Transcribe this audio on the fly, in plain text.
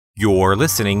You're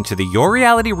listening to the Your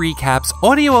Reality Recaps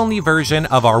audio-only version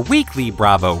of our weekly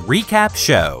Bravo recap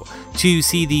show. To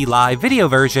see the live video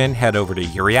version, head over to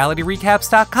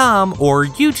yourrealityrecaps.com or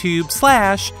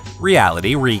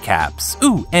YouTube/Reality Recaps.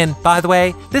 Ooh, and by the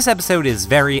way, this episode is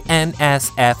very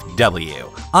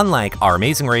NSFW, unlike our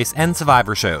Amazing Race and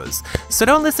Survivor shows. So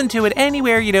don't listen to it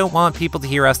anywhere you don't want people to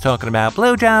hear us talking about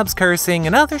blowjobs, cursing,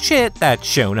 and other shit that's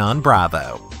shown on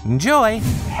Bravo. Enjoy!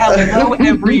 Hello,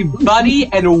 everybody,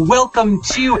 and welcome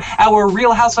to our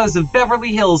Real Housewives of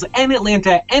Beverly Hills and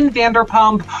Atlanta and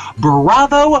Vanderpump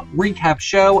Bravo recap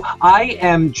show. I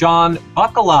am John.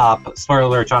 Buckle up. Spoiler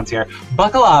alert, John's here.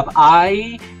 Buckle up.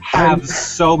 I have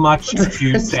so much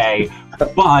to say,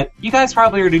 but you guys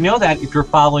probably already know that if you're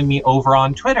following me over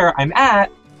on Twitter. I'm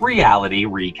at Reality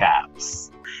Recaps.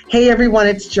 Hey everyone,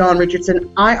 it's John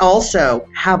Richardson. I also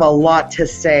have a lot to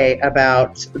say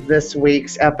about this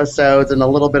week's episodes and a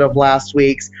little bit of last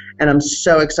week's, and I'm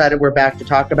so excited we're back to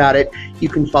talk about it. You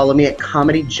can follow me at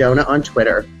Comedy Jonah on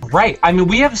Twitter. Right. I mean,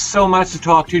 we have so much to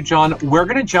talk to, John. We're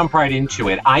going to jump right into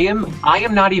it. I am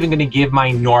not even going to give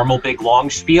my normal big long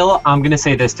spiel. I'm going to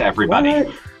say this to everybody.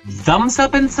 What? Thumbs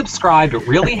up and subscribe. It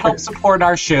really helps support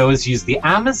our shows. Use the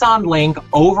Amazon link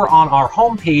over on our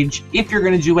homepage if you're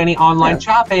going to do any online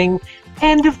shopping.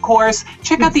 And, of course,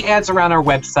 check out the ads around our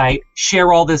website.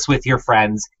 Share all this with your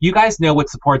friends. You guys know what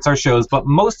supports our shows, but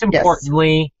most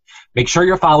importantly, make sure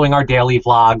you're following our daily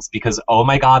vlogs because, oh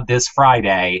my God, this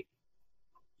Friday,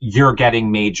 you're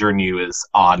getting major news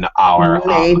on our...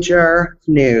 Major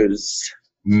news.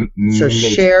 So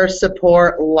share,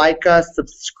 support, like us,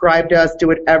 subscribe to us, do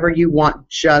whatever you want.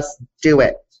 Just do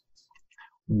it.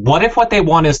 What if what they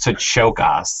want is to choke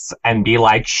us and be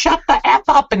like, shut the F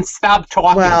up and stop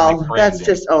talking? Well, that's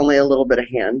just only a little bit of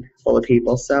handful of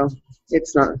people, so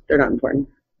they're not important.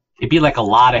 It'd be like a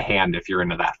lot of hand if you're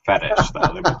into that fetish,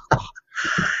 though.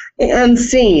 And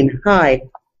scene. Hi.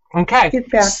 Okay. Get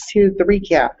back to the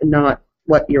recap and not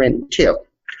what you're into.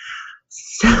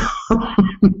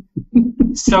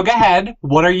 So go ahead.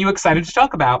 What are you excited to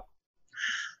talk about?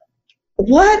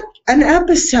 What an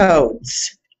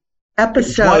episodes. What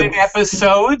an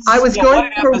episodes? I was going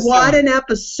for what an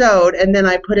episode, and then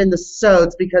I put in the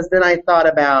sods because then I thought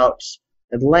about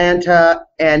Atlanta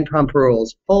and Pump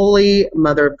Rules. Holy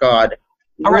mother of God.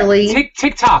 All really? Right.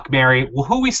 Tick-tock, Mary. Well,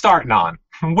 who are we starting on?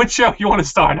 Which show you want to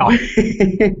start on?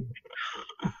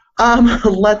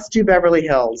 Let's do Beverly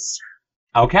Hills.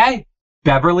 Okay.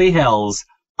 Beverly Hills.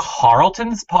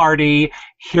 Carlton's party.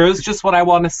 Here's just what I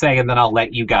want to say, and then I'll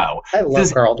let you go. I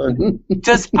love Carlton.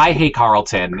 I hate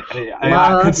Carlton.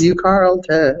 Love you,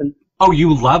 Carlton. Oh,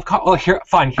 you love Carlton? Oh,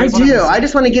 fine. I do. I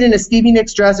just want to get in a Stevie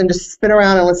Nicks dress and just spin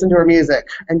around and listen to her music,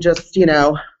 and just, be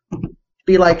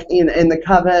like in the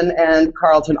Coven and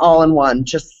Carlton all in one,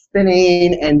 just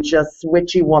spinning and just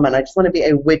witchy woman. I just want to be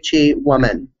a witchy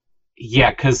woman.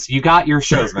 Yeah, because you got your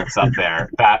shows mixed up there.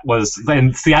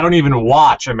 And see, I don't even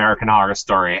watch American Horror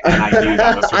Story, and I knew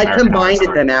that was from I combined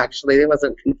them, actually. It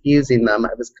wasn't confusing them. I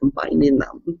was combining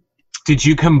them. Did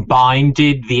you combine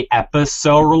the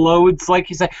episodes,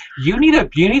 like you said? You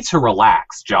need to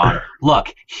relax, John.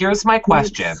 Look, here's my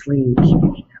question.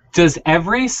 Does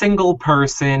every single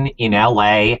person in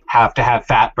LA have to have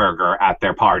Fatburger at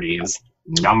their parties?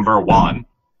 Number one.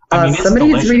 I mean,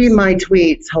 somebody's reading my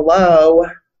tweets. Hello.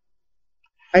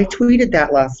 I tweeted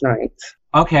that last night.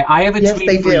 Okay, I have a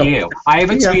tweet for you. I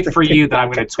have a tweet for you that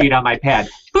I'm going to tweet on my pad.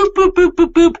 Boop, boop, boop,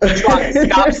 boop, boop. John,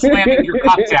 stop slamming your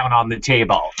cup down on the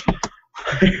table.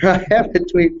 I have a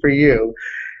tweet for you.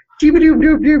 Doop, doop,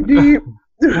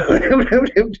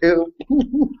 doop.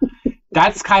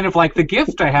 That's kind of like the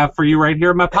gift I have for you right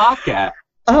here in my pocket.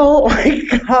 Oh my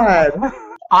God.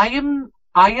 I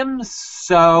am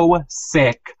so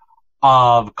sick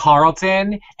of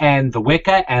Carlton and the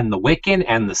Wicca and the Wiccan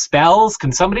and the spells.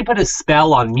 Can somebody put a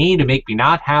spell on me to make me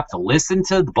not have to listen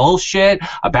to the bullshit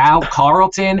about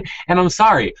Carlton? And I'm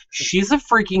sorry, she's a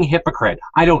freaking hypocrite.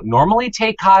 I don't normally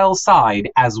take Kyle's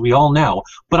side, as we all know,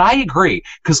 but I agree,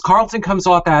 because Carlton comes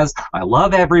off as, I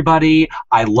love everybody,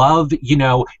 I love,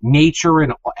 nature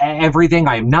and everything.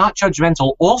 I am not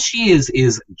judgmental. All she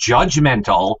is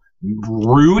judgmental,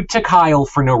 rude to Kyle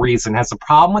for no reason, has a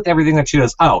problem with everything that she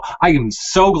does. Oh, I am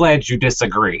so glad you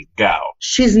disagree. Go.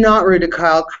 She's not rude to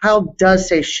Kyle. Kyle does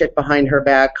say shit behind her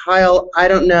back. Kyle, I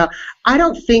don't know. I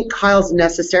don't think Kyle's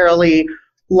necessarily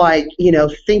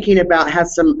thinking about,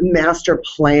 has some master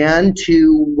plan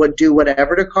to do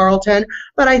whatever to Carlton.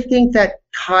 But I think that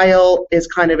Kyle is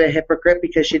kind of a hypocrite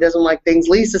because she doesn't like things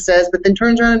Lisa says, but then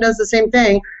turns around and does the same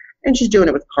thing, and she's doing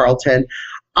it with Carlton.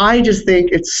 I just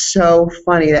think it's so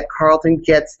funny that Carlton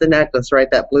gets the necklace, right?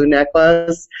 That blue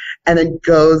necklace, and then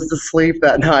goes to sleep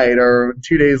that night or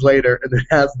 2 days later and then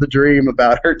has the dream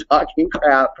about her talking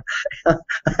crap.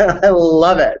 I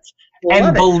love it.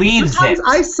 And believes Sometimes it.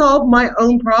 I solve my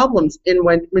own problems in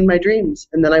my dreams,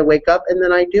 and then I wake up and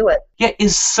then I do it. Yeah,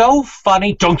 is so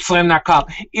funny. Don't slam that cup.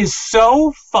 Is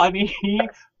so funny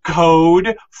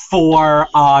code for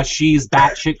she's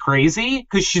batshit crazy?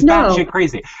 Because she's batshit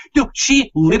crazy. No,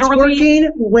 she literally...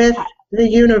 It's working with the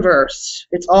universe.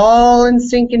 It's all in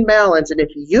sync and balance. And if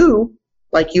you,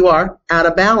 like you are, out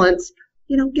of balance,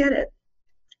 you don't get it.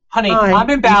 Honey, I'm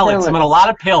in balance. I'm on a lot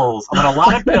of pills. I'm on a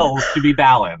lot of pills to be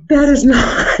balanced. That is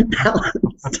not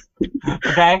balanced.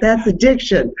 Okay? That's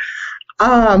addiction.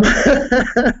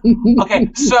 Okay,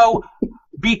 so...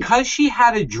 because she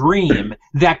had a dream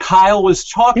that Kyle was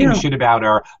talking shit about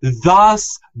her,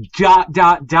 thus, ...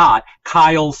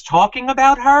 Kyle's talking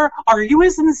about her? Are you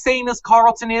as insane as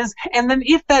Carlton is? And then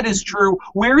if that is true,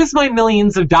 where is my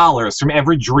millions of dollars from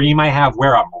every dream I have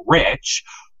where I'm rich?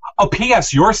 Oh,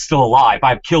 P.S., you're still alive.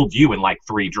 I've killed you in like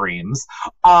 3 dreams.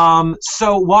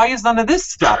 So why is none of this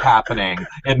stuff happening?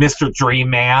 And Mr.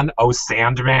 Dream Man, oh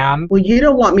Sandman. Well, you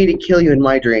don't want me to kill you in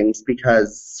my dreams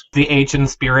because... The ancient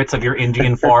spirits of your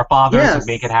Indian forefathers would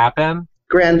make it happen?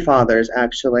 Grandfathers,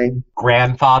 actually.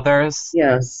 Grandfathers?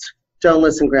 Yes. Don't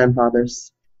listen,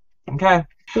 grandfathers. Okay.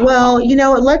 Well, you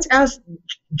know what? Let's ask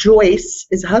Joyce,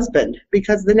 his husband,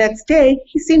 because the next day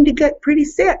he seemed to get pretty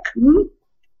sick. Hmm?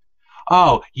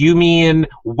 Oh, you mean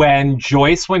when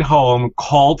Joyce went home,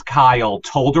 called Kyle,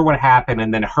 told her what happened,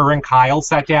 and then her and Kyle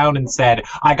sat down and said,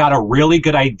 I got a really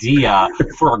good idea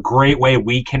for a great way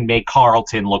we can make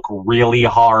Carlton look really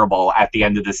horrible at the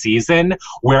end of the season.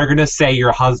 We're going to say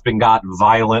your husband got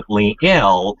violently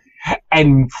ill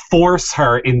and force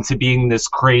her into being this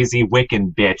crazy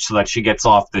Wiccan bitch so that she gets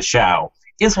off the show,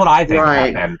 is what I think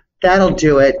happened. That'll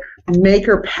do it. Make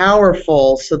her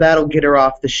powerful so that'll get her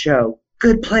off the show.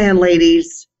 Good plan,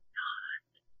 ladies.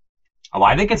 Oh,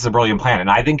 I think it's a brilliant plan, and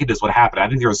I think it is what happened. I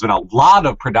think there's been a lot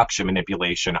of production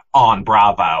manipulation on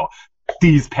Bravo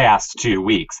these past 2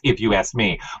 weeks, if you ask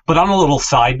me. But on a little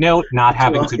side note, not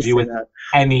having to do with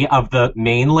any of the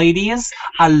main ladies,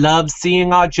 I love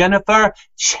seeing our Jennifer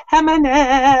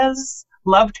Jimenez.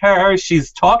 Loved her.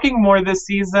 She's talking more this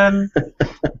season.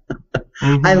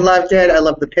 I loved it. I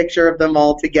love the picture of them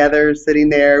all together sitting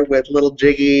there with little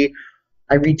Jiggy.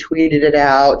 I retweeted it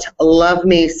out. Love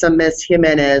me some Miss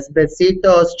Jimenez.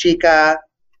 Besitos, chica.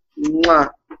 Mwah.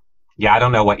 Yeah, I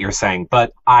don't know what you're saying,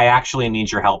 but I actually need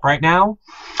your help right now.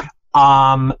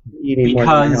 You need more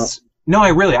than my help. No,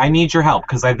 I need your help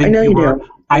because I think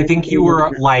you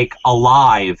were like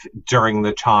alive during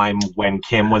the time when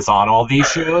Kim was on all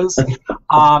these shows.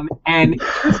 And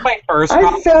here's my first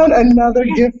I found another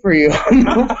gift for you on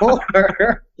the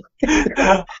floor.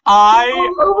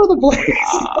 All over the place.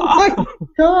 Oh my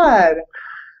God.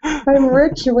 I'm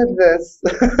rich with this.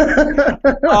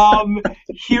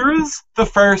 Here's the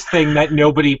first thing that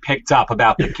nobody picked up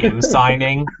about the Kim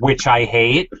signing, which I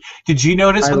hate. Did you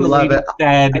notice when the lady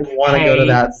said, I want to go to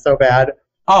that so bad.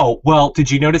 Oh, well, did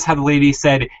you notice how the lady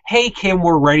said, hey, Kim,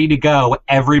 we're ready to go.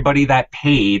 Everybody that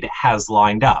paid has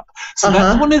lined up. So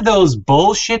that's one of those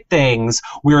bullshit things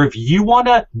where if you want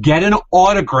to get an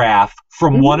autograph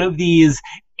from one of these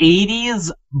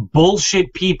 80s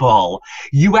bullshit people,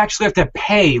 you actually have to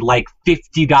pay like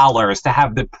 $50 to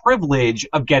have the privilege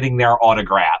of getting their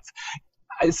autograph.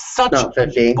 It's such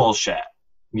bullshit.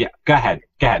 Yeah, go ahead.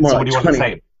 So what do you want to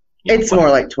say? Yeah, it's more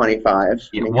like 25.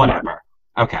 Yeah, whatever.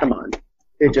 Okay. Come on.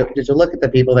 Did you look at the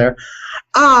people there?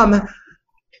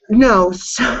 No,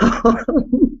 so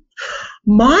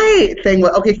my thing was,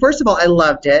 okay, first of all, I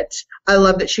loved it. I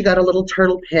loved that she got a little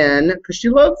turtle pin because she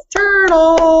loves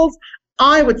turtles.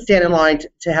 I would stand in line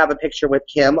to have a picture with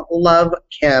Kim. Love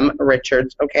Kim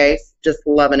Richards, okay? Just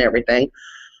loving everything.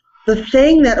 The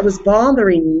thing that was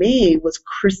bothering me was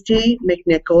Christy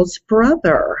McNichol's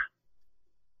brother.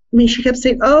 I mean, she kept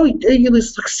saying, oh, you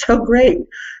just look so great.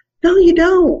 No, you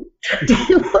don't.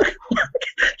 You look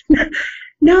like...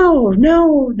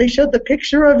 No. They showed the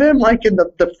picture of him like in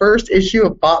the first issue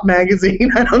of Bop magazine.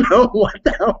 I don't know what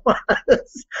that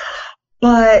was.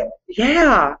 But,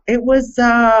 yeah, it was...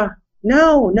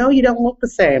 No, you don't look the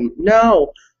same.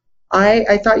 No.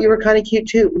 I thought you were kind of cute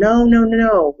too. No.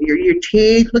 Your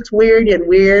teeth looks weird. You had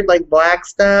weird, like, black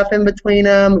stuff in between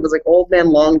them. It was like old man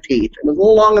long teeth. It was a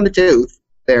little long in the tooth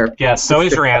there. Yeah, so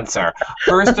is your answer.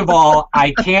 First of all,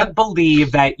 I can't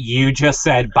believe that you just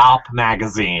said Bop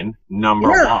magazine, number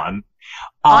one.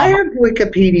 I have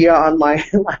Wikipedia on my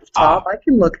laptop. I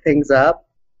can look things up.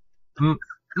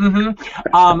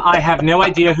 I have no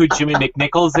idea who Jimmy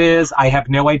McNichols is. I have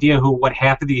no idea what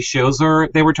half of these shows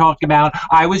they were talking about.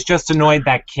 I was just annoyed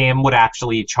that Kim would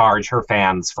actually charge her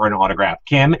fans for an autograph.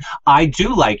 Kim, I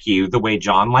do like you the way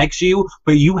John likes you,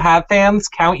 but you have fans.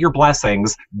 Count your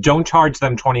blessings. Don't charge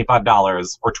them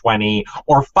 $25 or $20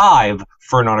 or $5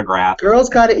 for an autograph. Girls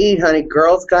gotta eat, honey.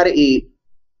 Girls gotta eat.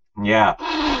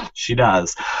 Yeah, she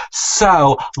does.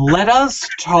 So let us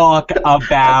talk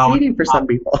about eating for some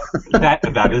people.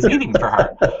 that is eating for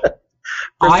her.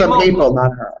 For some people,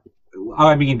 not her.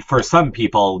 I mean, for some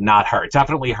people, not her.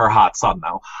 Definitely her hot son,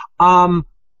 though.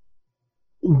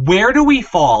 Where do we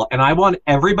fall? And I want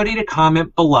everybody to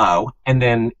comment below. And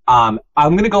then I'm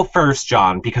going to go first,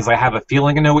 John, because I have a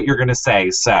feeling I know what you're going to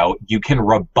say. So you can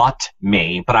rebut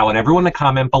me. But I want everyone to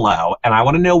comment below. And I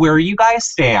want to know where you guys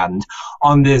stand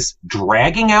on this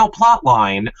dragging out plot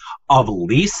line of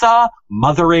Lisa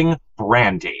mothering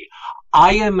Brandy.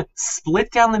 I am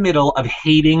split down the middle of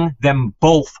hating them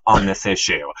both on this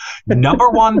issue. Number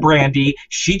one, Brandy,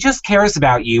 she just cares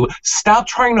about you. Stop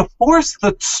trying to force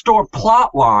the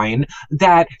plot line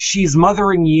that she's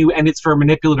mothering you and it's for a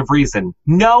manipulative reason.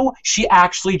 No, she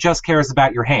actually just cares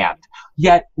about your hand.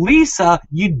 Yet, Lisa,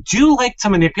 you do like to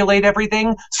manipulate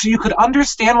everything, so you could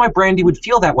understand why Brandy would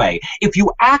feel that way. If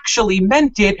you actually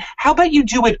meant it, how about you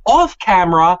do it off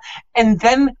camera, and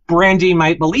then Brandy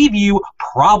might believe you.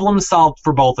 Problem solved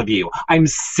for both of you. I'm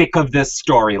sick of this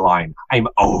storyline. I'm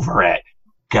over it.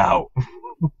 Go.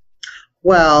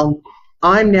 Well,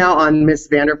 I'm now on Mrs.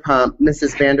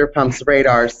 Vanderpump's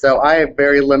radar, so I have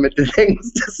very limited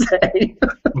things to say.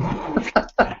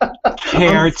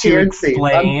 Care to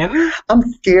explain? I'm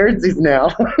scaredsies now.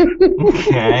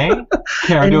 Okay.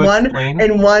 Care to explain?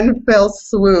 In one fell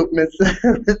swoop,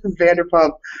 Mrs.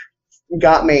 Vanderpump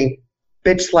got me,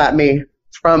 bitch slapped me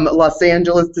from Los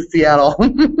Angeles to Seattle.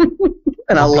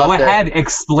 And I loved it. Go ahead,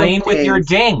 explain with your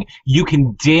ding. You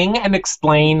can ding and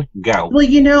explain. Go. Well,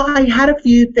 I had a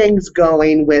few things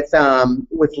going with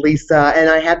Lisa, and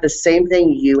I had the same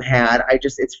thing you had.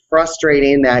 It's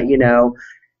frustrating that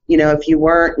if you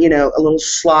weren't a little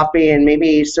sloppy and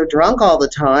maybe so drunk all the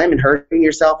time and hurting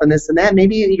yourself and this and that,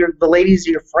 maybe the ladies,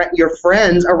 your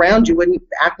friends around you wouldn't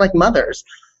act like mothers.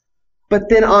 But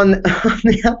then on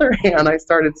the other hand, I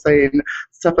started saying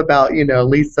stuff about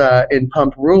Lisa in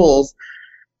Pump Rules.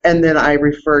 And then I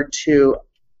referred to,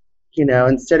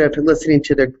 instead of listening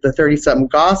to the 30-something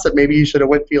gossip, maybe you should have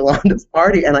went to Yolanda's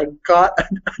party. And I got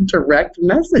a direct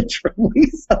message from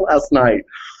Lisa last night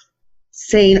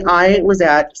saying I was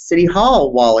at City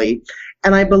Hall, Wally.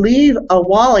 And I believe a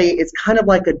Wally is kind of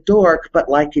like a dork, but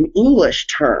like in English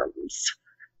terms.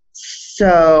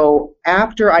 So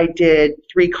after I did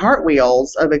 3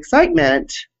 cartwheels of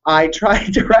excitement, I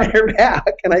tried to write her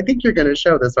back, and I think you're going to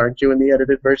show this, aren't you, in the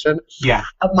edited version? Yeah.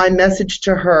 Of my message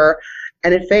to her,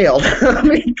 and it failed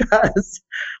because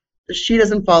she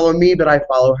doesn't follow me, but I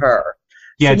follow her.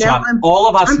 Yeah, so John, all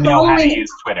of us know how to use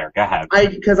Twitter. Go ahead.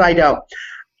 Because I don't.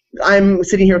 I'm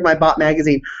sitting here with my bot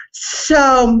magazine.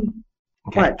 So,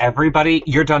 okay, what? Everybody,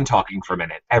 you're done talking for a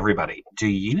minute. Everybody, do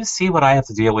you see what I have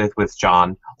to deal with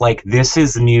John? Like, this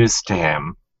is news to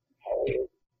him.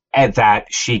 And that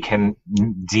she can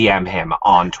DM him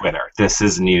on Twitter. This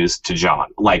is news to John.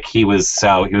 Like, he was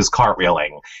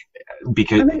cartwheeling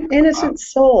because I'm an innocent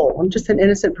soul. I'm just an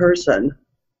innocent person.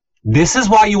 This is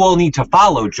why you all need to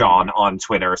follow John on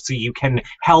Twitter, so you can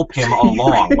help him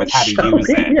along with how to use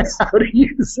it. How to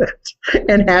use it.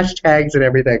 And hashtags and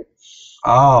everything.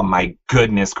 Oh, my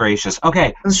goodness gracious.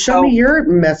 Okay. Show me your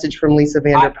message from Lisa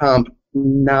Vanderpump.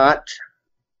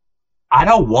 I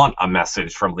don't want a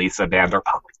message from Lisa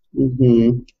Vanderpump.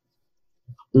 Mm-hmm.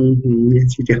 Mm-hmm.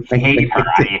 Yes, you do. I hate her.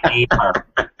 I hate her.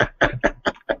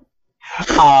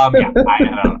 I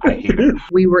hate her.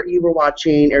 You were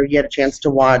watching, or you had a chance to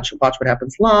watch What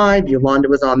Happens Live. Yolanda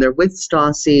was on there with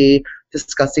Stassi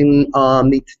discussing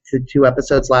the 2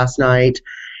 episodes last night.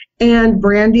 And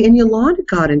Brandy and Yolanda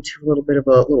got into a little bit of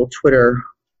a little Twitter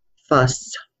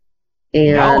fuss.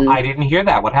 And no, I didn't hear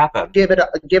that. What happened? Give it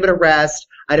a rest.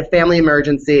 I had a family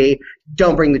emergency.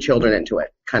 Don't bring the children into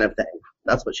it, kind of thing.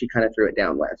 That's what she kind of threw it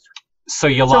down with. So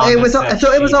Yolanda.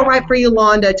 So it was all right for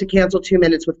Yolanda to cancel 2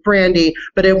 minutes with Brandy,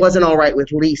 but it wasn't all right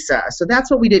with Lisa. So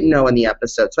that's what we didn't know in the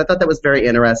episode. So I thought that was very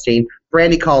interesting.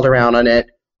 Brandy called her out on it.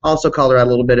 Also called her out a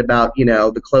little bit about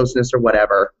the closeness or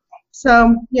whatever.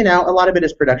 So a lot of it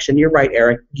is production. You're right,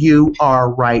 Eric. You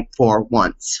are right for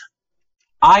once.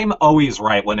 I'm always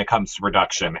right when it comes to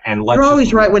production. And you're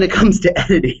always right when it comes to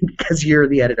editing because you're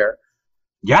the editor.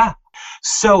 Yeah.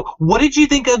 So, what did you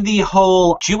think of the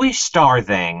whole Jewish star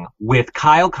thing with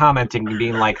Kyle commenting and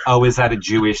being like, oh, is that a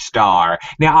Jewish star?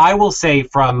 Now, I will say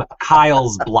from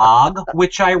Kyle's blog,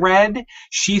 which I read,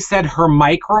 she said her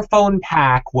microphone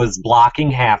pack was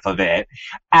blocking half of it,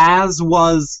 as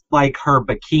was like her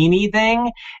bikini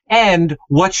thing. And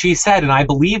what she said, and I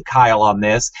believe Kyle on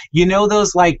this, you know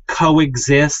those like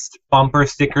coexist bumper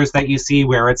stickers that you see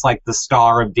where it's like the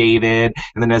Star of David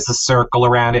and then there's a circle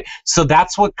around it. So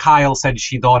that's what Kyle said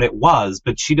she thought it was,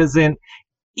 but she doesn't,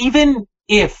 even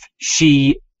if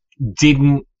she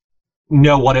didn't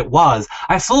know what it was,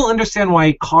 I still understand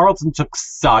why Carlton took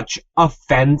such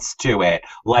offense to it.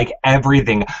 Like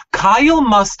everything. Kyle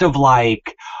must have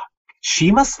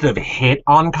she must have hit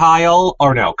on Kyle.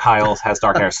 Or no, Kyle has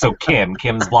dark hair. So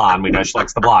Kim's blonde. We know she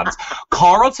likes the blondes.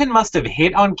 Carlton must have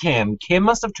hit on Kim. Kim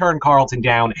must have turned Carlton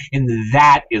down. And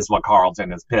that is what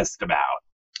Carlton is pissed about.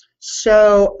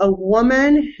 So a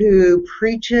woman who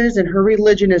preaches and her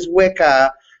religion is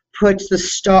Wicca puts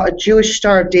the Jewish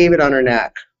Star of David on her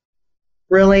neck.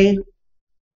 Really?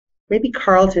 Maybe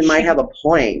Carlton might have a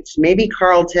point. Maybe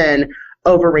Carlton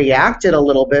overreacted a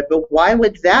little bit, but why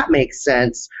would that make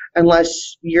sense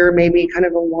unless you're maybe kind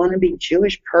of a wannabe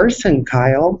Jewish person,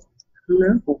 Kyle?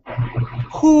 No.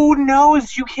 Who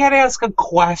knows? You can't ask a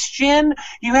question.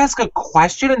 You ask a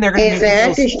question and they're going to... Is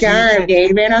that the Star of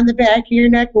David on the back of your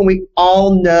neck when we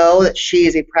all know that she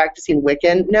is a practicing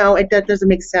Wiccan? No, that doesn't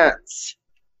make sense.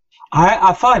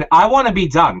 Fine. I want to be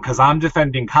done because I'm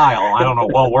defending Kyle. I don't know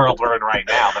what world we're in right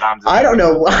now, but I don't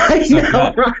know why. So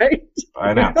know, right?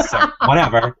 I know. So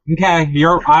whatever. Okay,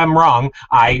 I'm wrong.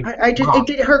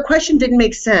 Her question didn't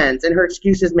make sense, and her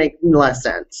excuses make less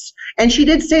sense. And she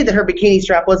did say that her bikini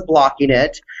strap was blocking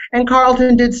it. And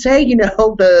Carlton did say,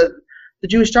 the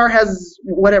Jewish star has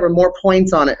more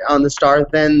points on the star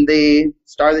than the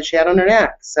star that she had on her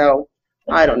neck. So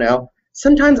I don't know.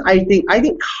 Sometimes I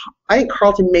think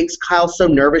Carlton makes Kyle so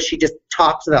nervous she just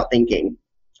talks without thinking.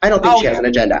 I don't think she has an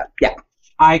agenda. Yeah.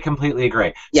 I completely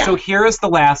agree. Yeah. So here's the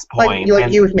last point.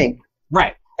 Like you with me.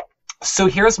 Right. So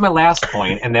here's my last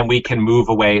point, and then we can move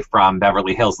away from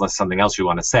Beverly Hills unless something else you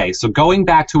want to say. So going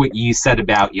back to what you said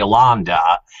about Yolanda,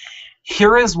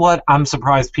 here is what I'm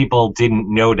surprised people didn't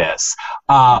notice.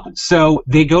 So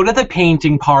they go to the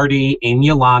painting party in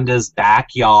Yolanda's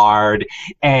backyard,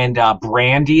 and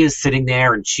Brandy is sitting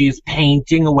there, and she's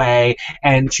painting away,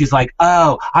 and she's like,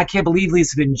 oh, I can't believe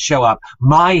Lisa didn't show up.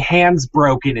 My hand's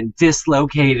broken and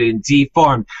dislocated and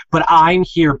deformed, but I'm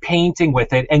here painting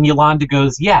with it. And Yolanda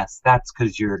goes, yes, that's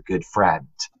because you're a good friend.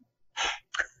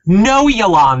 No,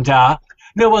 Yolanda.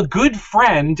 No, a good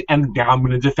friend, and now I'm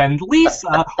going to defend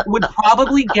Lisa, would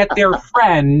probably get their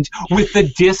friend with the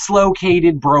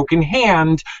dislocated, broken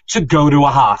hand to go to a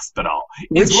hospital.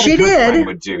 Which she did,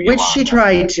 which she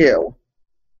tried to.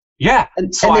 Yeah.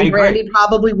 And then Brandy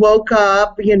probably woke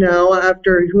up,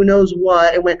 after who knows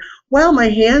what, and went, well, my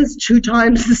hand's 2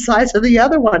 times the size of the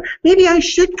other one. Maybe I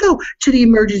should go to the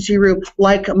emergency room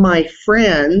like my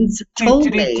friends told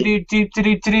me.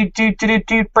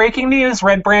 Breaking news,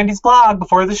 read Brandy's blog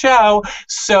before the show.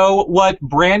 So what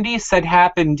Brandy said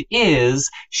happened is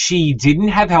she didn't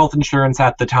have health insurance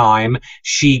at the time.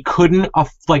 She couldn't,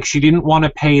 she didn't want to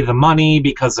pay the money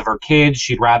because of her kids.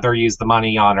 She'd rather use the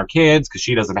money on her kids because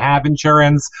she doesn't have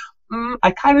insurance.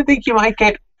 I kind of think you might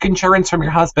get insurance from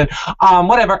your husband,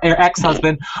 your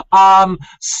ex-husband.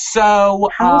 So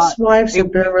housewives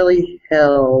of Beverly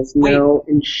Hills, no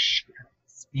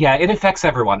insurance. Yeah, it affects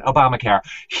everyone. Obamacare.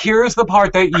 Here's the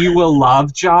part that you will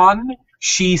love, John.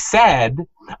 She said,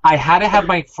 I had to have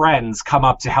my friends come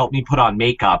up to help me put on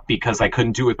makeup because I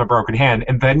couldn't do it with my broken hand.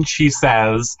 And then she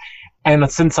says, and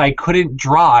since I couldn't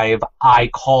drive, I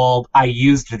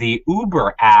used the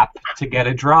Uber app to get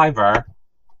a driver.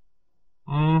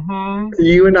 Mm-hmm.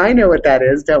 You and I know what that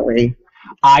is, don't we?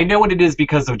 I know what it is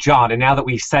because of John, and now that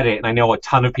we've said it, and I know a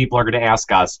ton of people are going to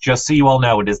ask us, just so you all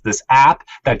know, it is this app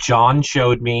that John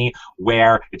showed me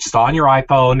where it's just on your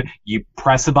iPhone, you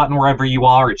press a button wherever you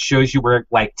are, it shows you where,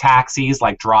 like taxis,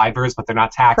 like drivers, but they're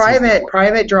not taxis.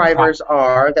 Private drivers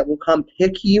are that will come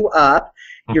pick you up.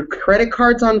 Your credit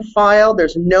card's on file.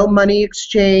 There's no money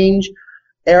exchange.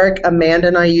 Eric, Amanda,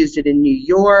 and I used it in New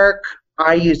York.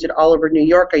 I used it all over New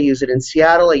York. I use it in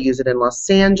Seattle. I use it in Los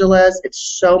Angeles.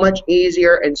 It's so much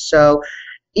easier. And so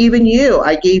even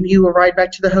I gave you a ride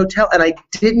back to the hotel, and I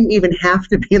didn't even have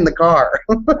to be in the car.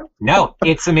 No,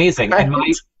 it's amazing. And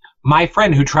My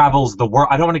friend who travels the world,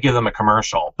 I don't want to give them a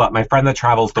commercial, but my friend that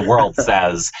travels the world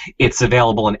says it's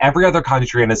available in every other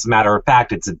country. And as a matter of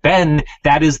fact,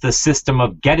 that is the system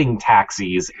of getting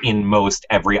taxis in most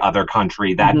every other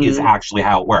country. That is actually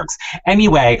how it works.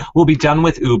 Anyway, we'll be done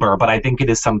with Uber, but I think it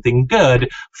is something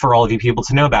good for all of you people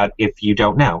to know about if you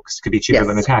don't know, because it could be cheaper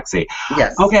than a taxi.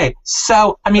 Yes. Okay,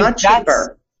 so, I mean, not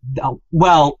cheaper.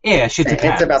 Well, ish. It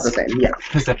depends. It's about the same, yeah.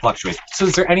 Because it fluctuates. So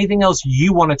is there anything else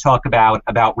you want to talk about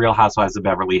Real Housewives of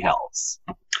Beverly Hills?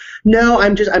 No,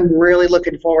 I'm really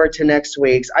looking forward to next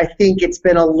week's. I think it's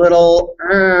been a little,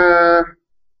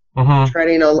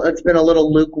 it's been a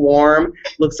little lukewarm.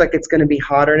 Looks like it's going to be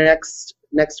hotter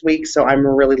next week, so I'm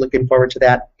really looking forward to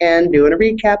that and doing a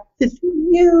recap with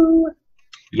you.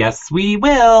 Yes, we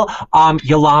will.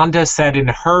 Yolanda said in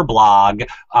her blog,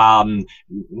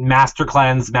 master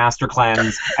cleanse,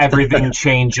 everything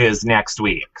changes next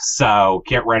week. So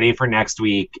get ready for next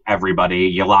week, everybody.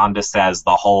 Yolanda says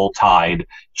the whole tide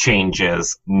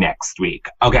changes next week.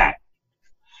 Okay.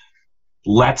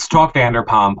 Let's talk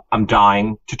Vanderpump. I'm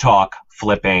dying to talk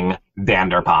flipping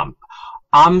Vanderpump.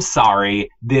 I'm sorry,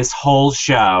 this whole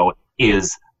show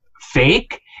is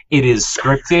fake. It is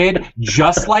scripted,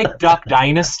 just like Duck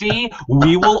Dynasty.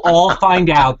 We will all find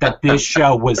out that this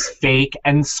show was fake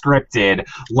and scripted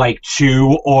like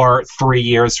 2 or 3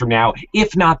 years from now,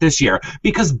 if not this year.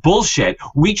 Because bullshit,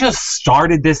 we just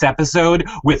started this episode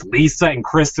with Lisa and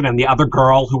Kristen and the other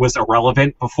girl who was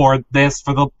irrelevant before this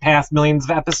for the past millions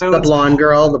of episodes. The blonde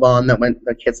girl, the one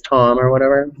that kissed Tom or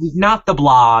whatever. Not the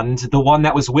blonde, the one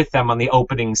that was with them on the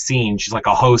opening scene. She's like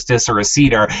a hostess or a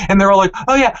seater. And they're all like,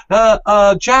 oh yeah,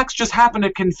 Jax just happened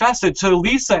to confess it to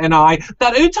Lisa and I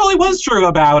that it totally was true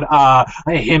about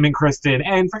him and Kristen.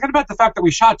 And forget about the fact that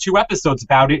we shot 2 episodes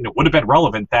about it and it would have been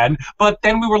relevant then. But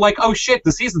then we were like, oh shit,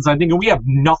 the season's ending and we have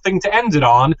nothing to end it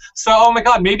on. So, oh my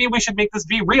god, maybe we should make this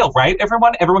be real, right?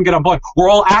 Everyone get on board.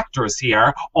 We're all actors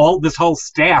here. This whole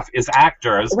staff is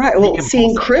actors. Right, well,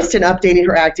 seeing Kristen updating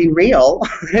her acting real.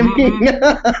 I mean,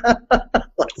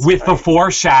 with the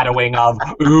foreshadowing of,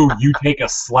 ooh, you take a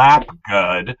slap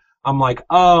good. I'm like,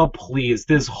 oh, please,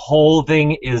 this whole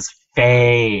thing is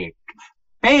fake.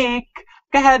 Fake.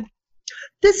 Go ahead.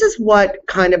 This is what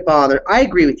kind of bothers. I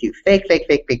agree with you. Fake.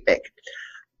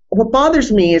 What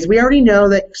bothers me is we already know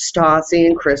that Stassi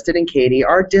and Kristen and Katie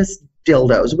are just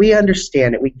dildos. We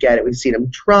understand it. We get it. We've seen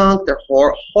them drunk. They're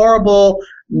horrible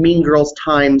mean girls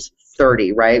times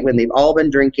 30, right? When they've all been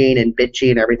drinking and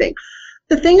bitchy and everything.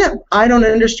 The thing that I don't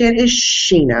understand is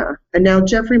Sheena. And now,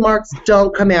 Jeffrey Marks,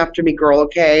 don't come after me, girl,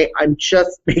 okay? I'm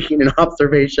just making an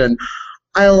observation.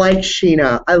 I like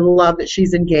Sheena. I love that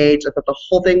she's engaged. I thought the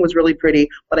whole thing was really pretty.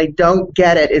 What I don't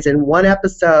get it is in one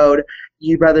episode,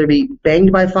 you'd rather be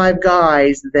banged by 5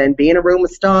 guys than be in a room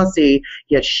with Stassi,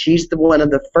 yet she's one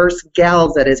of the first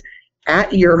gals that is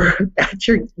at your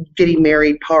getting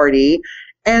married party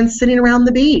and sitting around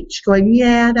the beach going,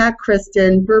 yeah, that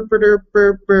Kristen, burp, burp,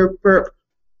 burp, burp, burp.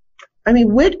 I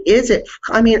mean, what is it?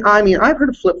 I mean, I've heard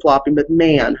of flip-flopping, but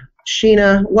man,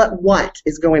 Sheena, what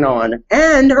is going on?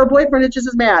 And her boyfriend is just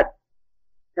as mad.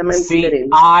 See,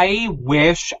 I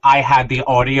wish I had the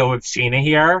audio of Sheena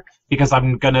here because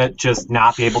I'm going to just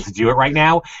not be able to do it right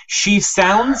now. She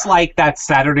sounds like that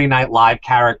Saturday Night Live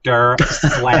character / a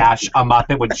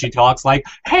Muppet when she talks like,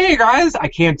 hey guys, I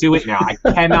can't do it now. I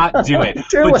cannot do it.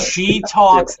 She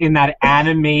talks in that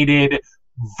animated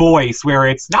voice where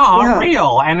it's not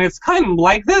real and it's kind of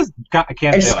like this. I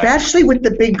can't do it. Especially with the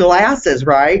big glasses,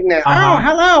 right? Now, oh,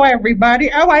 hello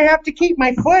everybody. Oh, I have to keep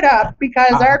my foot up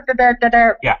because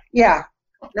yeah.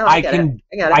 No, I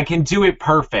can do it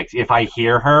perfect if I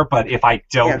hear her, but if I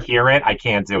don't hear it, I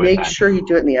can't do it. Make sure you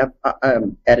do it in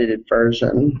the edited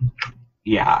version.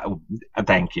 Yeah,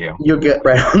 thank you. You'll get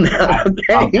right on that.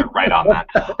 Okay. I'll get right on that.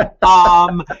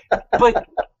 But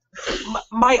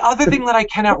my other thing that I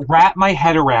cannot wrap my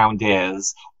head around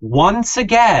is, once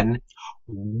again,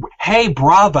 hey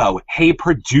Bravo, hey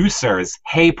producers,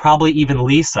 hey probably even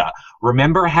Lisa,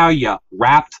 remember how you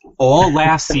wrapped all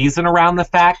last season around the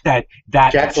fact that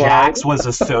Jax was a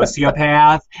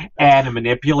sociopath and a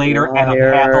manipulator and a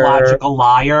pathological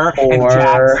liar and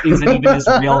Jax isn't even his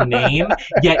real name,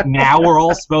 yet now we're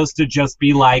all supposed to just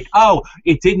be like, oh,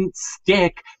 it didn't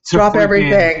stick to drop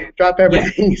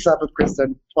everything you saw with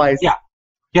Kristen twice. Yeah.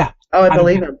 Oh, I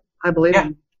believe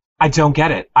him. I don't get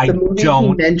it. The movie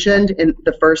he mentioned in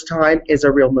the first time is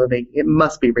a real movie. It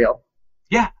must be real.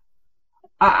 Yeah.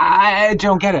 I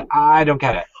don't get it.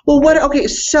 Well, okay,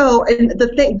 so and the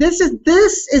thing, this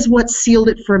is what sealed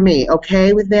it for me,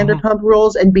 okay, with Vanderpump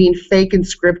Rules and being fake and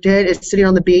scripted. It's sitting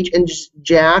on the beach and just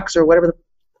Jax or whatever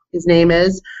his name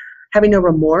is, having no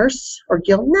remorse or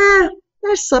guilt. Nah,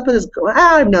 I slept with his girlfriend.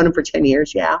 I've known him for 10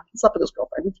 years. Yeah, I slept with his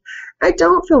girlfriend. I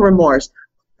don't feel remorse.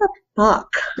 What the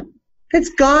fuck?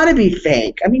 It's got to be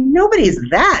fake. I mean, nobody's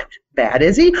that bad,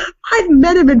 is he? I've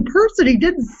met him in person. He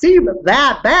didn't seem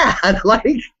that bad. Like,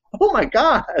 oh my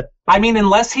God. I mean,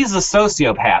 unless he's a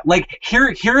sociopath. Like, here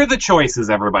are the choices,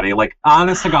 everybody. Like,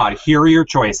 honest to God, here are your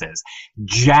choices.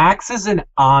 Jax is an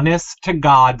honest to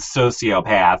God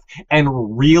sociopath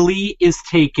and really is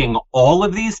taking all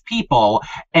of these people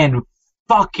and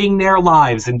fucking their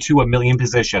lives into a million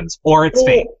positions. Or it's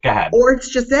fake. Go ahead. Or it's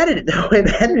just edited the way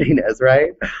the editing is,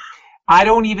 right? I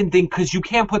don't even think, because you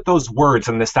can't put those words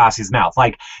in the Stassi's mouth.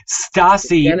 Like,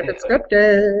 Stassi... And if it's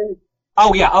scripted.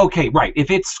 Oh, yeah, okay, right.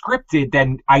 If it's scripted,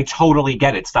 then I totally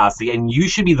get it, Stassi, and you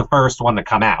should be the first one to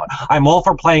come out. I'm all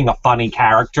for playing a funny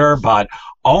character, but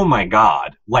oh my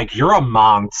God, like, you're a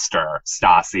monster,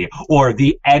 Stassi, or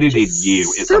the edited you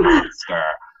is a monster.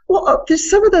 Well, there's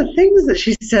some of the things that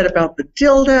she said about the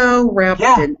dildo wrapped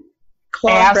in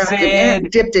cloth,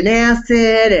 dipped in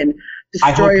acid, and destroy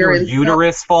I hope your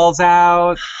uterus falls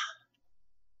out.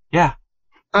 Yeah.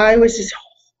 I was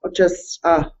just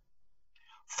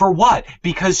For what?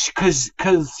 Because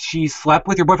she slept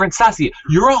with your boyfriend. Stassi,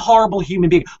 you're a horrible human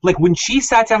being. Like, when she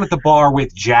sat down at the bar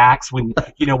with Jax, when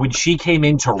she came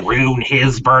in to ruin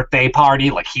his birthday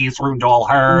party, like he's ruined all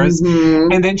hers,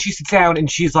 and then she sits down and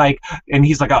she's like, and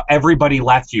he's like, oh, everybody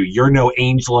left you. You're no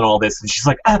angel and all this. And she's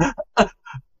like,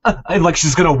 and like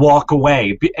she's gonna walk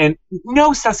away. And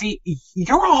no, Stassi,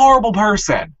 you're a horrible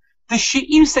person. The shit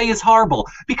you say is horrible,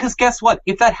 because guess what?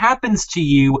 If that happens to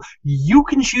you, you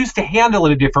can choose to handle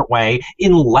it a different way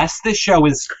unless the show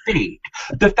is fake.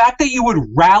 The fact that you would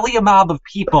rally a mob of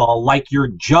people like your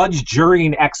judge, jury,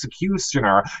 and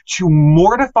executioner to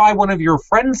mortify one of your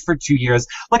friends for 2 years,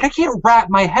 like, I can't wrap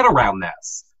my head around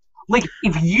this. Like,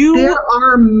 if you... There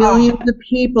are millions of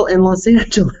people in Los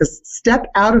Angeles. Step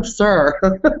out of Sir.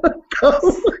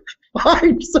 Go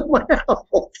find someone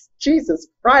else. Jesus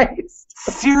Christ.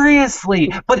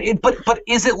 Seriously. But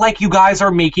is it like you guys are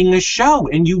making a show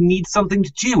and you need something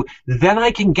to do? Then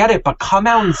I can get it. But come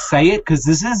out and say it, because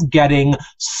this is getting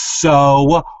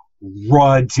so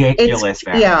ridiculous.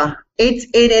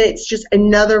 It's just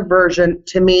another version,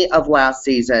 to me, of last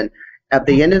season. At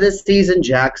the end of this season,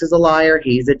 Jax is a liar.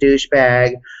 He's a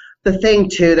douchebag. The thing,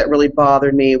 too, that really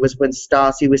bothered me was when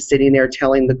Stassi was sitting there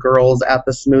telling the girls at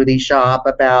the smoothie shop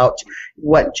about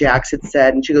what Jax had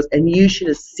said. And she goes, and you should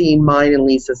have seen mine and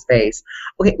Lisa's face.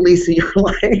 Okay, Lisa, you're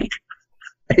like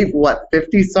a,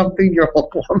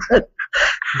 50-something-year-old woman?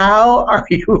 How are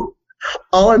you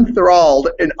all enthralled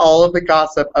in all of the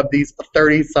gossip of these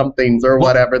 30-somethings or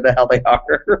whatever the hell they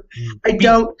are? I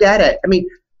don't get it. I mean,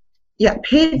 yeah,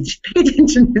 pay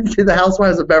attention to the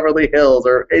Housewives of Beverly Hills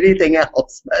or anything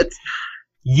else. But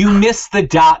you missed the ...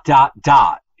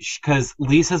 because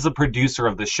Lisa's a producer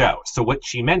of the show. So what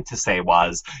she meant to say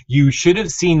was, you should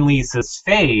have seen Lisa's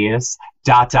face ...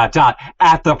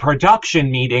 at the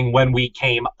production meeting when we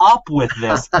came up with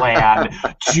this plan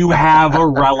to have a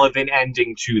relevant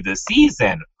ending to the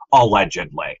season.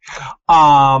 Allegedly.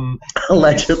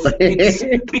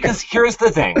 Allegedly. Because here's the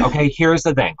thing, okay? Here's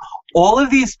the thing. All of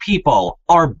these people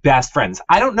are best friends.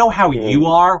 I don't know how you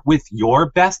are with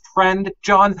your best friend,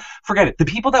 John. Forget it. The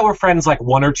people that were friends like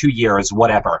 1 or 2 years,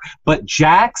 whatever. But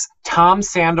Jax, Tom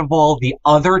Sandoval, the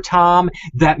other Tom,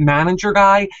 that manager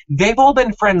guy, they've all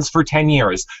been friends for 10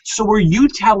 years. So are you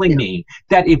telling me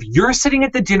that if you're sitting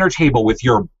at the dinner table with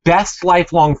your best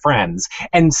lifelong friends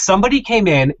and somebody came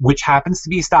in, which happens to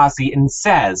be Stassi, and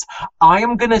says, I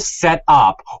am going to set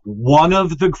up one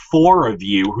of the 4 of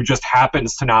you who just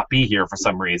happens to not be here for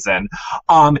some reason,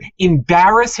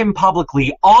 embarrass him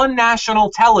publicly on national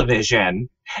television,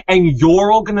 and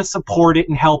you're all going to support it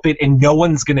and help it, and no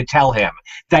one's going to tell him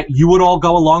that you would all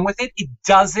go along with it? It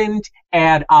doesn't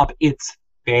add up. It's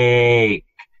fake.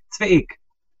 It's fake.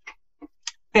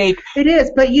 Fake. It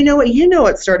is, but you know what? You know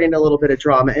what's starting a little bit of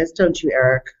drama is, don't you,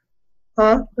 Eric?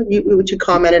 Huh? Would you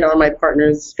commented on my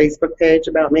partner's Facebook page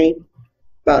about me?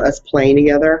 About us playing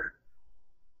together?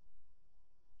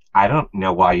 I don't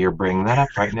know why you're bringing that up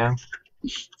right now.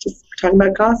 Just talking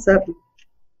about gossip.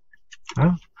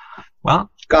 Oh, well,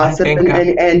 gossip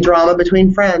and drama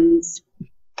between friends.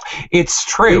 It's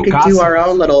true. We could do our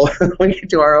own little. We could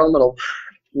do our own little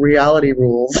reality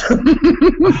rules.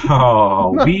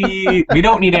 Oh, we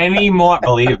don't need any more.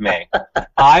 Believe me,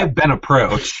 I've been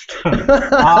approached.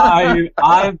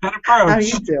 I've been approached. How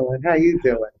you doing?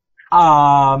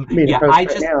 I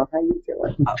just. Now. How you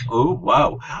doing? Oh,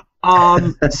 whoa.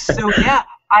 So yeah,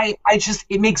 I just,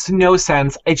 it makes no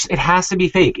sense. It has to be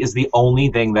fake is the only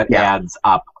thing that adds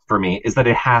up for me, is that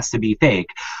it has to be fake.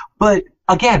 But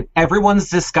again, everyone's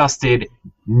disgusted.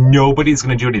 Nobody's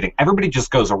going to do anything. Everybody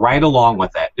just goes right along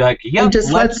with it. Like, yep, and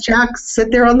just lets Jack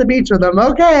sit there on the beach with them.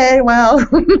 Okay, well,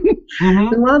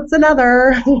 who wants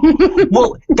another?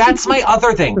 Well, that's my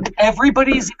other thing.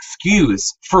 Everybody's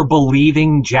excuse for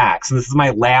believing Jax, and this is my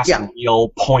last real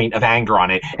point of anger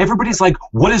on it. Everybody's like,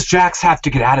 what does Jax have to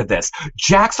get out of this?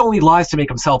 Jax only lies to make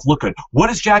himself look good. What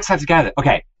does Jax have to get out of it?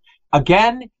 Okay,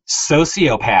 again,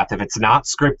 sociopath. If it's not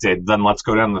scripted, then let's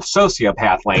go down the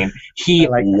sociopath lane. He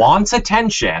wants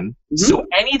attention, so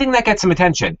anything that gets him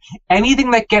attention,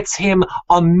 anything that gets him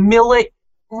a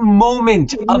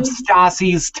moment of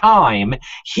Stassi's time,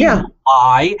 he will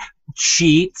lie,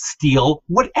 cheat, steal,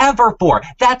 whatever for.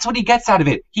 That's what he gets out of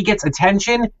it. He gets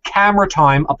attention, camera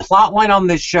time, a plot line on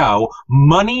this show,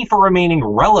 money for remaining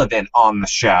relevant on the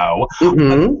show.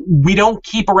 We don't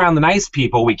keep around the nice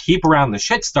people. We keep around the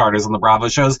shit starters on the Bravo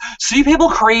shows. So you people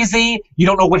crazy. You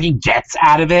don't know what he gets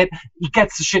out of it. He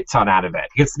gets a shit ton out of it.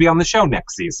 He gets to be on the show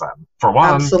next season, for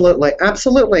one. Absolutely.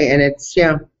 And it's,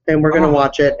 and we're going to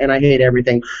watch it, and I hate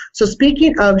everything. So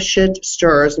speaking of shit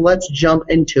stirrers, let's jump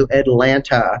into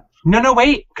Atlanta. No,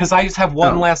 wait, because I just have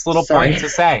one last little point to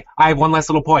say. I have one last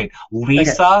little point.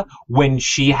 Lisa, when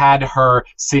she had her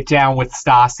sit down with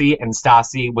Stassi, and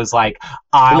Stassi was like,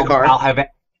 I'll have it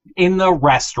in the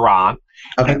restaurant.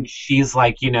 And she's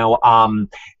like,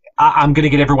 I'm going to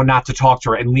get everyone not to talk to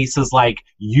her. And Lisa's like,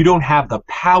 you don't have the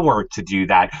power to do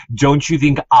that. Don't you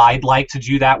think I'd like to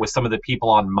do that with some of the people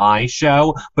on my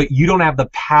show? But you don't have the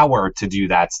power to do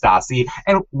that, Stassi.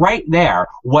 And right there,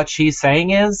 what she's saying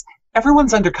is,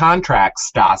 everyone's under contract,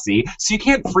 Stassi, so you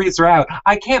can't freeze her out.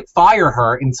 I can't fire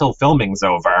her until filming's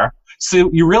over. So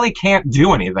you really can't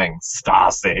do anything,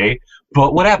 Stassi.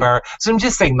 But whatever. So I'm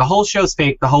just saying, the whole show's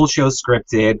fake, the whole show's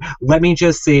scripted. Let me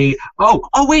just say, oh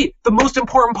wait, the most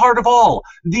important part of all.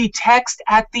 The text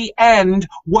at the end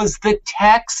was the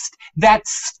text that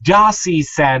Stassi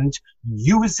sent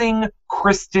using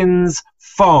Kristen's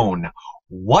phone.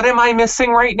 What am I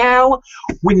missing right now?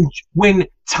 When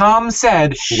Tom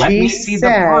said, let me see the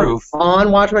proof.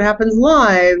 On Watch What Happens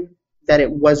Live, that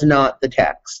it was not the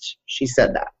text. She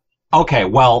said that. Okay,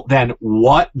 well, then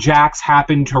what Jax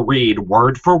happened to read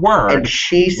word for word. And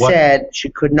she said she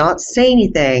could not say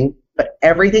anything, but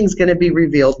everything's going to be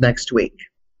revealed next week.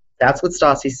 That's what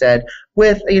Stassi said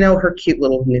with, her cute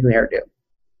little new hairdo.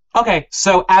 Okay,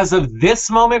 so as of this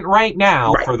moment right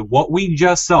now, for what we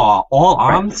just saw, all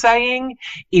I'm saying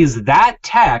is that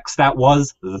text that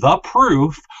was the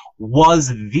proof was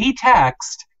the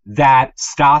text that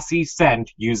Stassi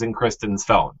sent using Kristen's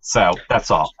phone. So that's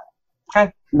all.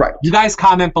 Okay. Right. You guys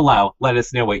comment below. Let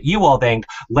us know what you all think.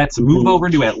 Let's move over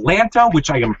to Atlanta, which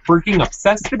I am freaking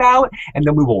obsessed about, and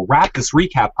then we will wrap this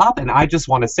recap up. And I just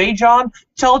want to say, John,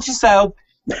 told you so.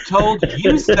 Told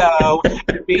you so.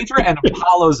 Phaedra and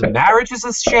Apollo's marriage is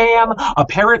a sham.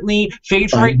 Apparently,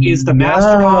 Phaedra is the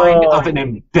mastermind of an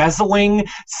embezzling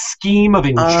scheme of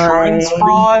insurance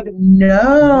fraud.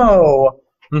 No.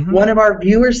 One of our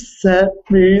viewers sent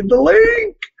me the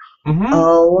link.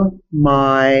 Oh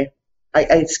my.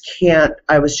 I just can't.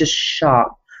 I was just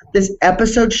shocked. This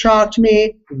episode shocked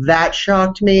me. That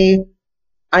shocked me.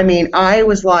 I mean, I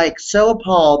was like so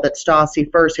appalled that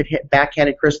Stassi first had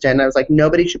backhanded Kristen. I was like,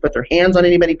 nobody should put their hands on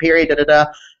anybody, period,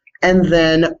 da-da-da. And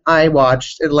then I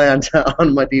watched Atlanta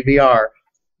on my DVR.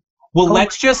 Well,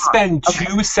 let's just spend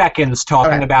 2 seconds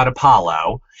talking about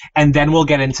Apollo, and then we'll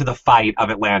get into the fight of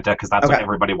Atlanta, because that's what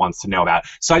everybody wants to know about.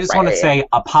 So I just want to say,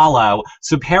 Apollo,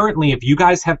 so apparently if you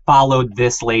guys have followed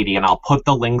this lady, and I'll put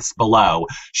the links below,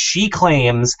 she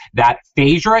claims that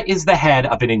Phaedra is the head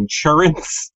of an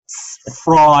insurance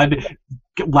fraud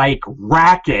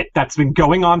racket that's been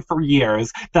going on for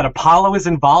years, that Apollo is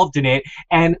involved in it,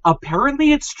 and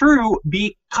apparently it's true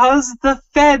because the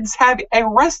feds have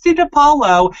arrested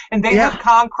Apollo and they have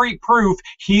concrete proof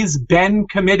he's been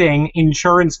committing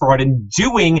insurance fraud and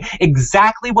doing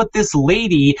exactly what this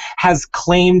lady has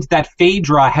claimed that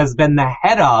Phaedra has been the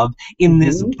head of in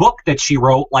this book that she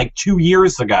wrote 2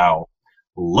 years ago.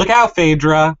 Look out,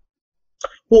 Phaedra.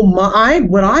 Well,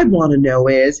 what I want to know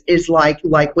is like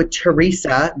with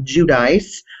Teresa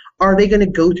Giudice, are they going to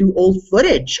go through old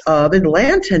footage of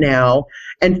Atlanta now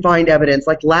and find evidence?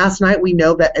 Like last night, we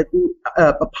know that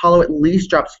Apollo at least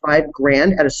drops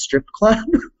 $5,000 at a strip club.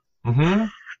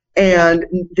 And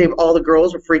all the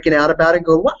girls were freaking out about it,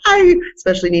 going, why?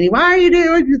 Especially Nene, why are you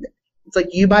doing it? It's like,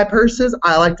 you buy purses,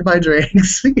 I like to buy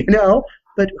drinks,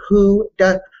 But who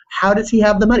does? How does he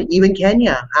have the money? Even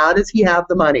Kenya, how does he have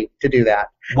the money to do that?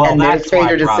 Well, and that's there's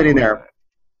Phaedra just sitting there.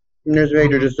 And there's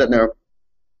Phaedra just sitting there.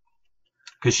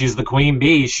 Because she's the queen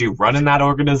bee. She's running that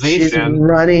organization. She's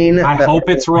running. I hope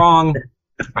it's wrong.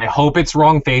 I hope it's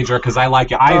wrong, Phaedra, because I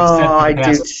like you. I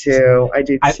do too. I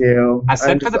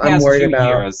said for the I'm past worried few about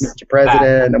years, Mr.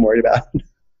 President. I'm worried about.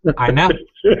 I know.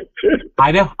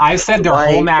 I said their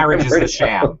whole marriage is a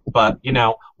sham, but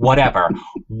whatever.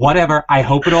 I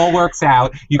hope it all works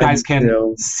out. You guys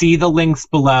can see the links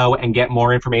below and get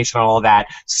more information on all of that.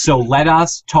 So let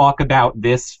us talk about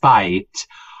this fight.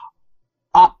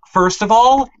 First of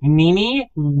all, Nene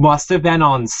must have been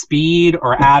on speed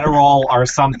or Adderall or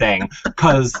something,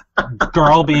 because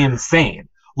girl be insane.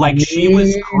 Like, she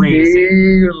was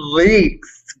crazy.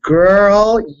 Leaks.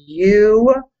 Girl,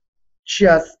 you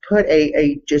just put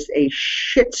a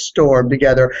shitstorm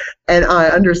together, and I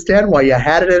understand why you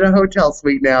had it in a hotel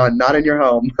suite now and not in your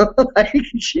home. Like,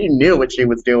 she knew what she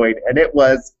was doing, and it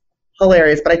was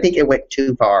hilarious, but I think it went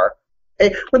too far.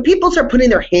 When people start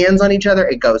putting their hands on each other,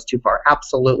 it goes too far,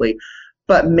 absolutely.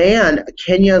 But man,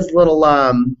 Kenya's little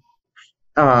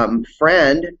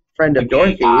friend of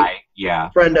Dorothy,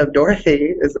 friend of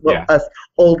Dorothy is what us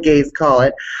old gays call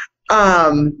it.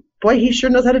 Boy, he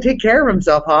sure knows how to take care of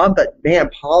himself, huh? But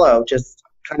man, Paulo just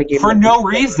kind of gave for no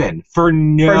reason. For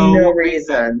no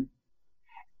reason.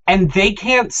 And they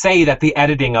can't say that the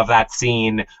editing of that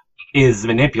scene is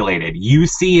manipulated. You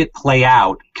see it play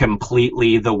out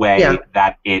completely the way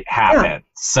that it happened.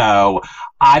 Yeah. So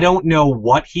I don't know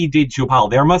what he did to Apollo.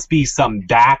 There must be some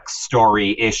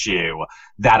backstory issue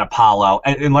that Apollo,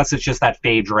 unless it's just that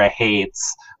Phaedra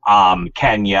hates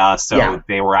Kenya, so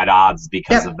they were at odds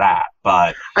because of that.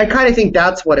 But I kind of think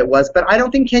that's what it was. But I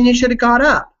don't think Kenya should have got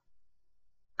up.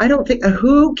 I don't think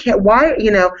who cares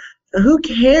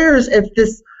if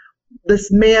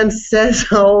this man says,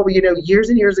 years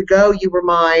and years ago, you were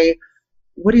my,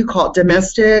 what do you call it,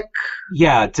 domestic?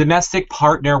 Yeah, domestic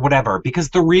partner, whatever. Because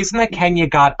the reason that Kenya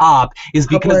got up is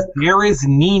because there is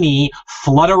Nene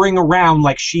fluttering around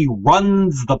like she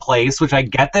runs the place, which I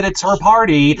get that it's her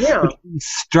party,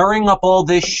 stirring up all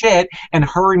this shit, and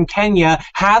her and Kenya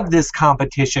have this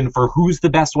competition for who's the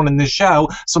best one in the show.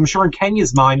 So I'm sure in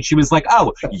Kenya's mind, she was like,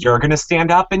 oh, you're going to stand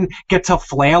up and get to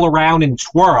flail around and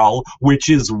twirl, which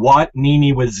is what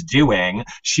Nene was doing.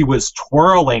 She was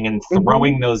twirling and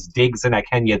throwing those digs in at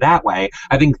Kenya that way.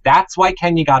 I think that's why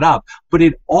Kenya got up, but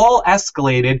it all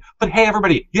escalated. But hey,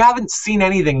 everybody, you haven't seen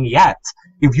anything yet.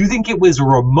 If you think it was a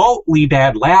remotely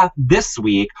bad laugh this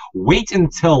week, wait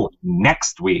until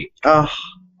next week.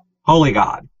 Holy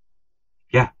God.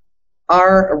 Yeah.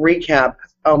 Our recap,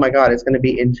 oh my God, it's going to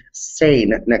be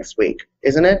insane next week,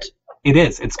 isn't it? It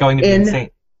is. It's going to be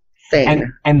insane.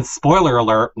 And spoiler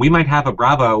alert, we might have a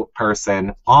Bravo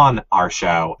person on our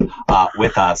show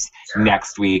with us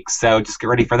next week. So just get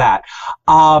ready for that.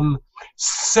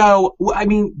 So, I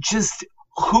mean, just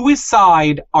whose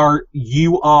side are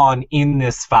you on in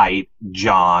this fight,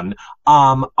 John?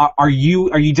 Are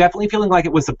you definitely feeling like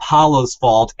it was Apollo's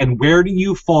fault? And where do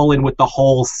you fall in with the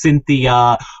whole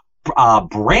Cynthia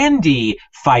Brandy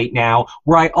fight now?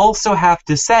 Where I also have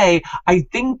to say, I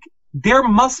think there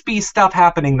must be stuff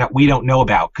happening that we don't know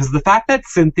about. Because the fact that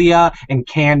Cynthia and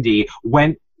Candy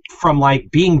went from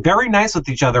like being very nice with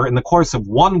each other in the course of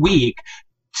 1 week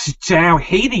to now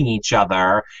hating each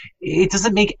other, it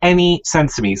doesn't make any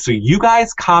sense to me. So you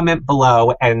guys comment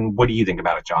below, and what do you think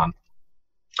about it, John?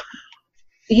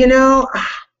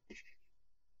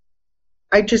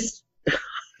 I just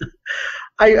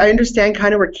I understand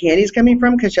kind of where Candy's coming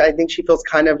from, because I think she feels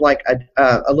kind of like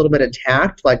a little bit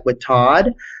attacked, like with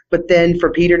Todd. But then for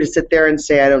Peter to sit there and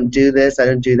say, I don't do this, I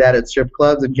don't do that at strip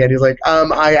clubs, and Candy's like,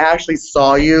 I actually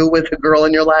saw you with a girl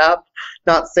in your lap.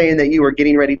 Not saying that you were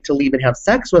getting ready to leave and have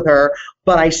sex with her,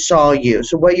 but I saw you.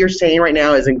 So what you're saying right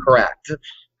now is incorrect,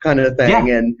 kind of thing.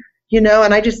 Yeah. And,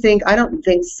 and I just think, I don't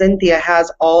think Cynthia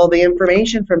has all the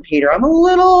information from Peter.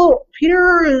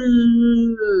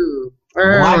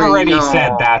 Well, I've already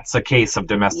said that's a case of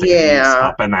domestic abuse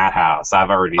up in that house.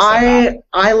 I've already said that.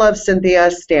 I love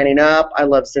Cynthia standing up. I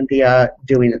love Cynthia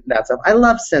doing that stuff. I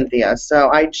love Cynthia.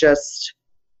 So I just...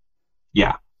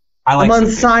 Yeah. I'm on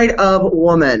side of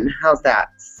woman. How's that?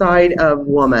 Side of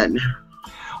woman.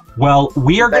 Well,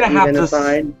 we are going to have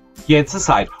to... Yeah, it's a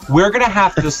side. We're going to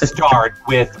have to start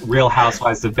with Real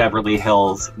Housewives of Beverly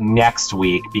Hills next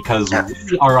week, because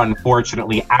we are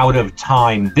unfortunately out of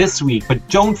time this week. But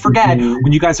don't forget,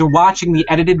 when you guys are watching the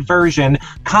edited version,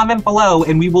 comment below,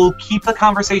 and we will keep the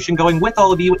conversation going with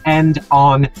all of you and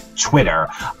on Twitter.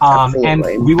 And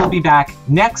we will be back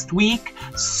next week.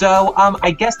 So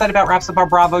I guess that about wraps up our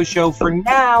Bravo show for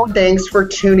now. Thanks for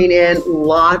tuning in.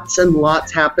 Lots and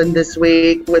lots happened this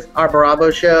week with our Bravo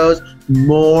shows.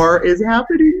 More is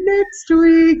happening next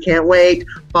week. Can't wait.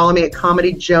 Follow me at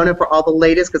Comedy Jonah for all the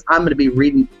latest, because I'm going to be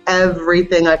reading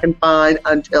everything I can find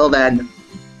until then.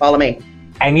 Follow me.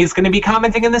 And he's going to be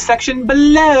commenting in the section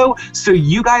below. So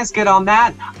you guys get on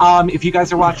that. If you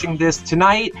guys are watching this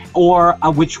tonight, or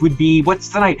which would be, what's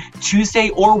tonight? Tuesday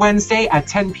or Wednesday at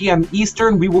 10 p.m.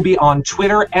 Eastern, we will be on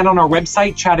Twitter and on our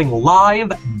website chatting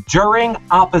live during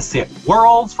Opposite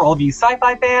Worlds for all of you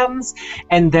sci-fi fans.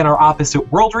 And then our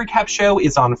Opposite World recap show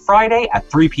is on Friday at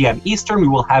 3 p.m. Eastern. We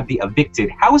will have the Evicted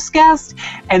House guest.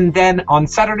 And then on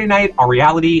Saturday night, our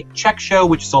reality check show,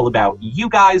 which is all about you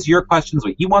guys, your questions,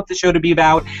 what you want the show to be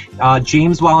about.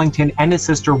 James Wellington and his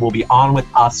sister will be on with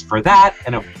us for that.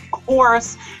 And of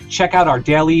course, check out our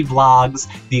daily vlogs.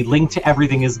 The link to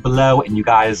everything is below, and you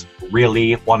guys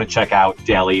really want to check out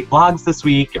daily vlogs this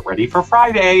week. Get ready for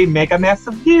Friday. Mega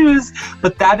massive news.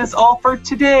 But that is all for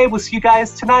today. We'll see you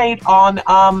guys tonight on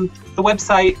the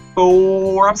website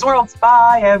for Opposite Worlds.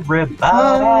 Bye, everybody.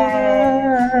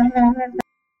 Bye.